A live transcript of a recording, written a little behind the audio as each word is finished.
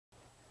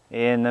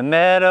In the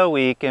meadow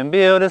we can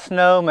build a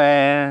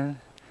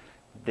snowman,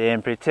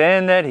 then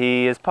pretend that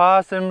he is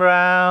Parson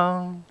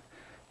Brown.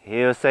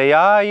 He'll say,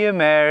 are you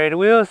married?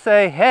 We'll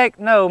say, heck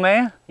no,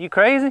 man. You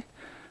crazy?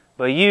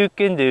 But you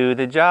can do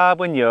the job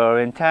when you're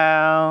in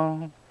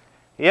town.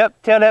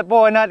 Yep, tell that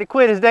boy not to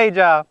quit his day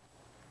job.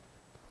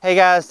 Hey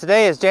guys,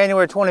 today is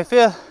January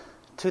 25th,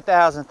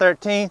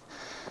 2013.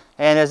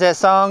 And as that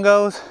song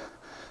goes,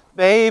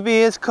 baby,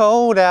 it's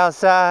cold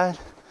outside.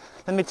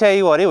 Let me tell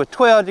you what, it was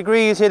 12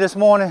 degrees here this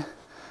morning.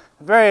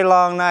 Very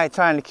long night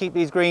trying to keep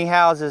these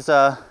greenhouses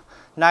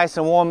nice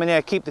and warm in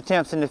there, keep the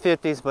temps in the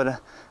 50s,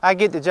 but I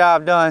get the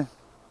job done.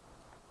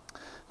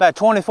 About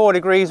 24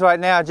 degrees right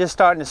now, just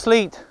starting to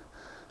sleet.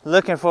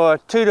 Looking for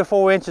 2 to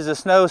 4 inches of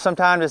snow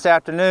sometime this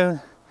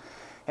afternoon.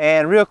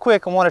 And real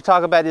quick, I want to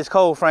talk about this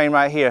cold frame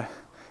right here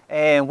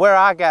and where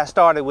I got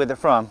started with it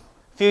from.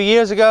 A few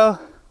years ago,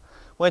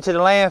 went to the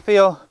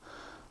landfill,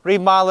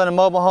 remodeling a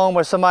mobile home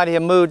where somebody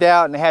had moved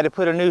out and they had to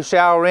put a new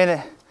shower in it.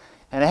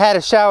 And it had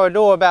a shower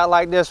door about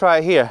like this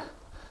right here.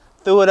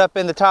 Threw it up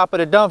in the top of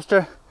the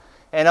dumpster,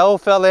 and the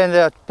old fella in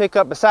the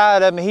pickup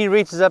beside of me, he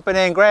reaches up in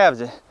there and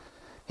grabs it.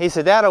 He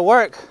said, that'll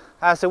work.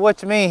 I said,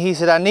 what you mean? He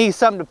said, I need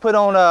something to put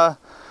on the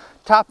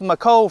top of my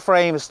cold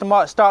frame to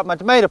start my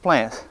tomato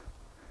plants.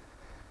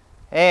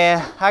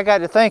 And I got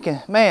to thinking,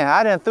 man,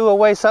 I done threw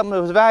away something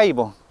that was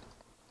valuable.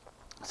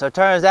 So it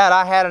turns out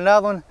I had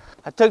another one.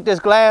 I took this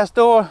glass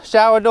door,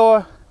 shower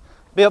door,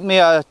 built me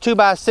a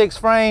 2x6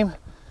 frame,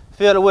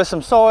 filled it with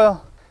some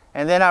soil,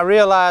 and then I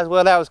realized,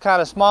 well, that was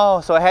kind of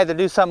small, so I had to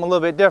do something a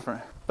little bit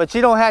different. But you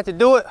don't have to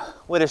do it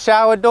with a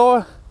shower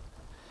door.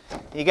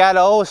 You got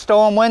an old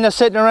storm window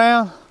sitting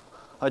around,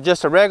 or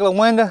just a regular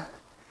window.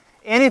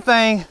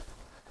 Anything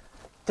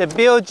to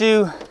build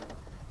you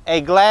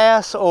a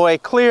glass or a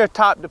clear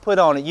top to put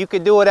on it. You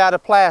could do it out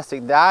of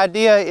plastic. The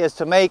idea is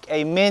to make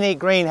a mini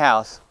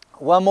greenhouse.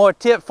 One more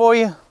tip for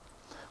you.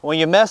 When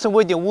you're messing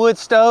with your wood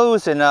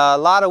stoves and a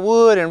lot of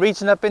wood and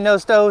reaching up in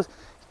those stoves,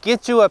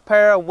 get you a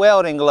pair of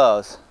welding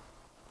gloves.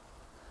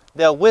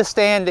 They'll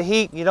withstand the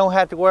heat. You don't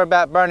have to worry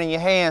about burning your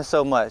hands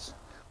so much.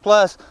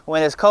 Plus,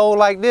 when it's cold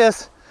like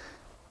this,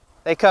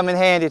 they come in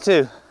handy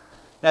too.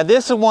 Now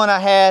this is one I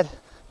had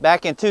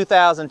back in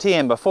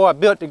 2010 before I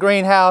built the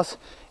greenhouse,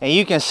 and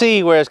you can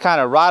see where it's kind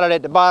of rotted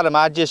at the bottom.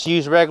 I just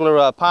used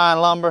regular pine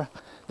lumber.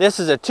 This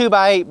is a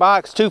 2x8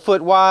 box, 2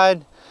 foot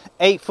wide,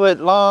 8 foot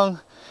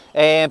long,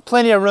 and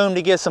plenty of room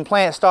to get some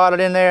plants started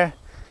in there.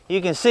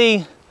 You can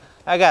see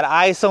I got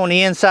ice on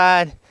the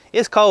inside.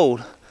 It's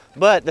cold,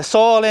 but the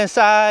soil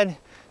inside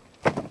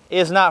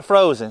is not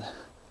frozen.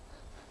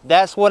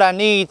 That's what I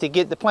need to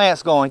get the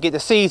plants going, get the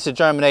seeds to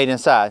germinate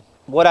inside.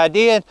 What I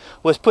did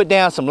was put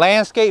down some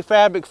landscape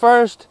fabric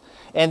first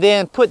and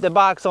then put the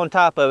box on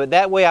top of it.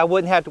 That way I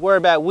wouldn't have to worry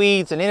about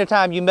weeds, and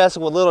anytime you mess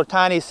with little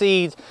tiny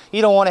seeds,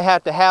 you don't want to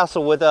have to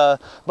hassle with a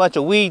bunch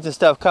of weeds and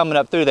stuff coming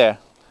up through there.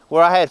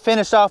 Where I had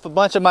finished off a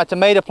bunch of my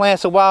tomato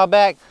plants a while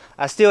back,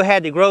 I still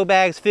had the grow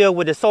bags filled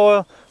with the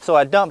soil, so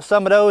I dumped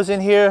some of those in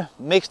here,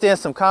 mixed in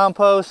some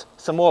compost,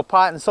 some more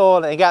potting soil,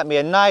 and it got me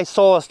a nice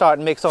soil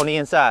starting mix on the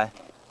inside.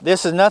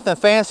 This is nothing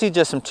fancy,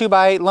 just some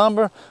 2x8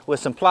 lumber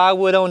with some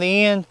plywood on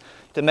the end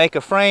to make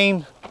a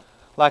frame,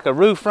 like a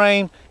roof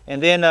frame,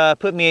 and then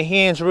put me a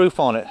hinge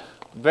roof on it.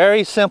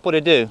 Very simple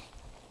to do.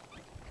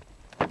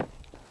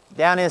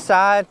 Down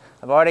inside,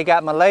 I've already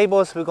got my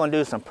labels. We're gonna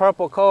do some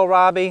purple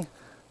kohlrabi,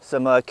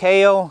 some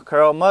kale,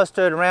 curled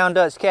mustard, round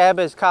Dutch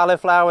cabbage,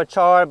 cauliflower,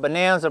 chard,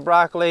 bonanza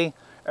broccoli,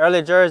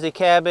 early Jersey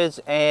cabbage,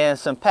 and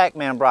some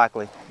Pac-Man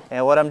broccoli.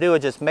 And what I'm doing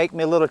is just make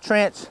me a little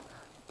trench,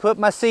 put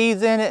my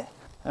seeds in it,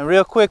 and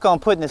real quick on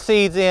putting the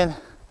seeds in,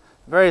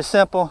 very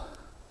simple.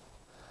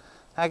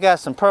 I got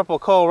some purple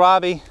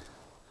kohlrabi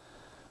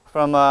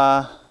from,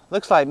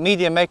 looks like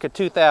Media Maker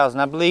 2000.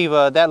 I believe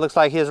that looks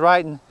like his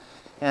writing.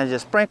 And I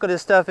just sprinkle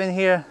this stuff in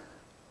here.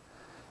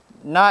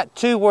 Not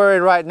too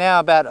worried right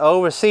now about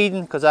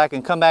overseeding because I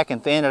can come back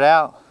and thin it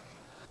out.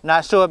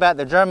 Not sure about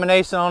the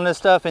germination on this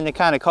stuff in the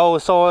kind of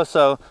cold soil,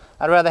 so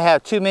I'd rather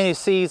have too many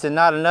seeds than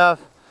not enough.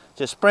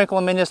 Just sprinkle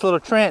them in this little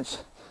trench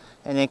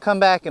and then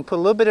come back and put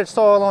a little bit of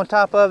soil on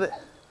top of it.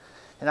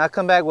 And I'll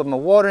come back with my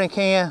watering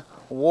can,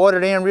 water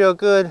it in real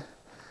good,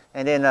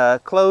 and then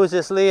close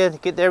this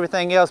lid, get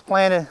everything else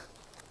planted,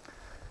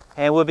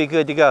 and we'll be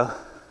good to go.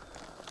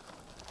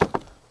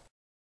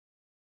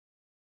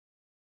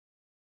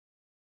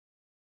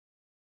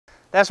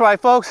 That's right,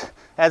 folks.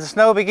 As the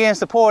snow begins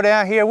to pour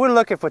down here, we're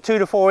looking for 2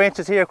 to 4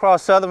 inches here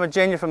across southern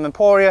Virginia from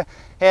Emporia,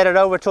 headed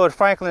over toward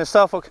Franklin and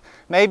Suffolk,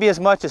 maybe as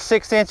much as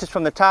 6 inches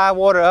from the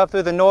Tidewater up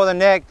through the northern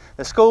neck.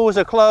 The schools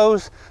are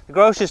closed, the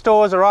grocery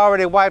stores are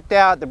already wiped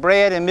out, the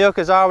bread and milk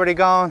is already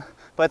gone,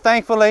 but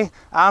thankfully,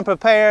 I'm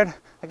prepared.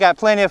 I got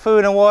plenty of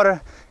food and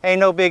water, ain't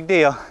no big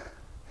deal.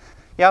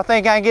 Y'all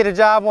think I can get a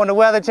job on the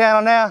Weather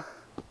Channel now?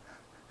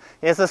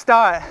 It's a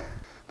start.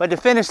 But to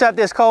finish up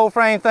this cold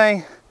frame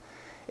thing,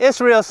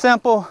 it's real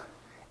simple.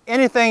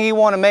 Anything you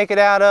want to make it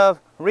out of,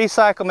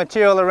 recycle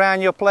material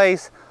around your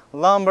place,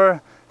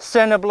 lumber,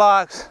 cinder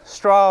blocks,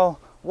 straw,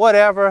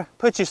 whatever.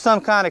 Put you some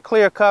kind of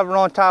clear cover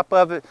on top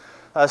of it.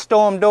 a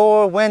storm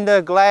door,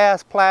 window,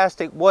 glass,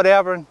 plastic,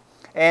 whatever.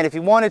 And if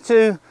you wanted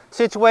to,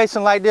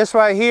 situation like this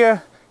right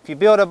here, if you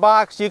build a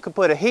box, you could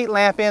put a heat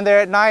lamp in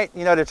there at night,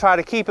 you know, to try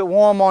to keep it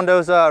warm on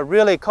those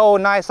really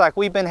cold nights like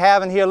we've been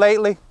having here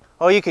lately.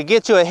 Or you could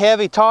get you a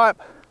heavy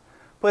tarp,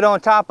 put on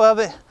top of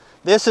it.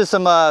 This is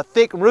some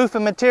thick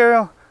roofing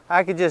material.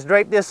 I could just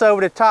drape this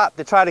over the top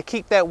to try to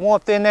keep that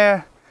warmth in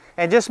there.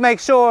 And just make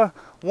sure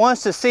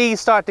once the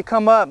seeds start to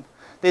come up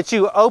that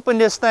you open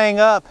this thing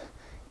up,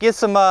 get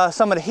some of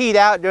the heat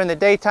out during the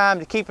daytime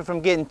to keep it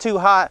from getting too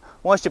hot.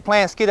 Once your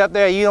plants get up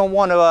there, you don't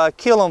want to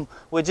kill them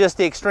with just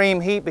the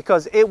extreme heat,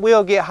 because it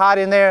will get hot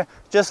in there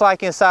just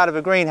like inside of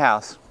a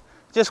greenhouse.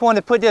 Just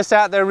wanted to put this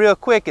out there real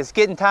quick. It's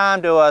getting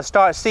time to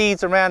start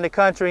seeds around the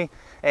country,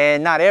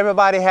 and not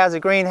everybody has a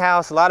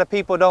greenhouse. A lot of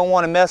people don't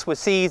want to mess with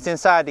seeds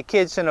inside the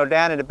kitchen or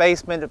down in the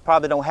basement. They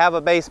probably don't have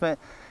a basement,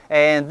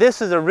 and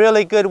this is a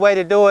really good way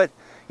to do it.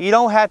 You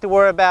don't have to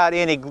worry about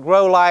any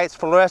grow lights,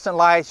 fluorescent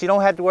lights. You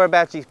don't have to worry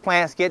about these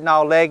plants getting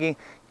all leggy.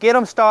 Get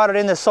them started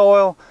in the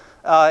soil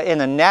in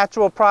the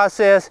natural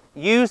process.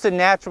 Use the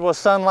natural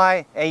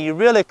sunlight, and you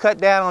really cut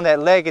down on that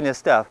legginess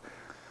stuff.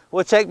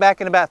 We'll check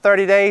back in about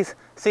 30 days,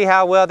 see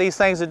how well these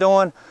things are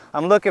doing.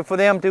 I'm looking for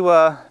them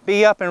to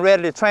be up and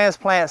ready to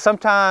transplant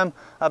sometime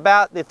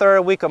about the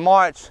 3rd week of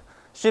March.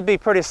 Should be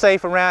pretty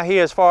safe around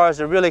here as far as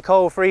the really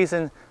cold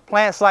freezing.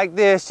 Plants like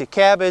this, your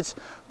cabbage,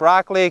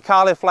 broccoli,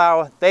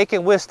 cauliflower, they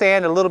can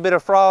withstand a little bit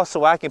of frost,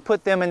 so I can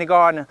put them in the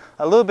garden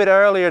a little bit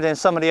earlier than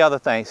some of the other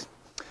things.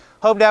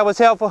 Hope that was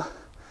helpful.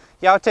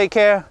 Y'all take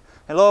care,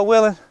 and Lord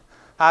willing,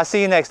 I'll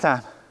see you next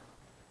time.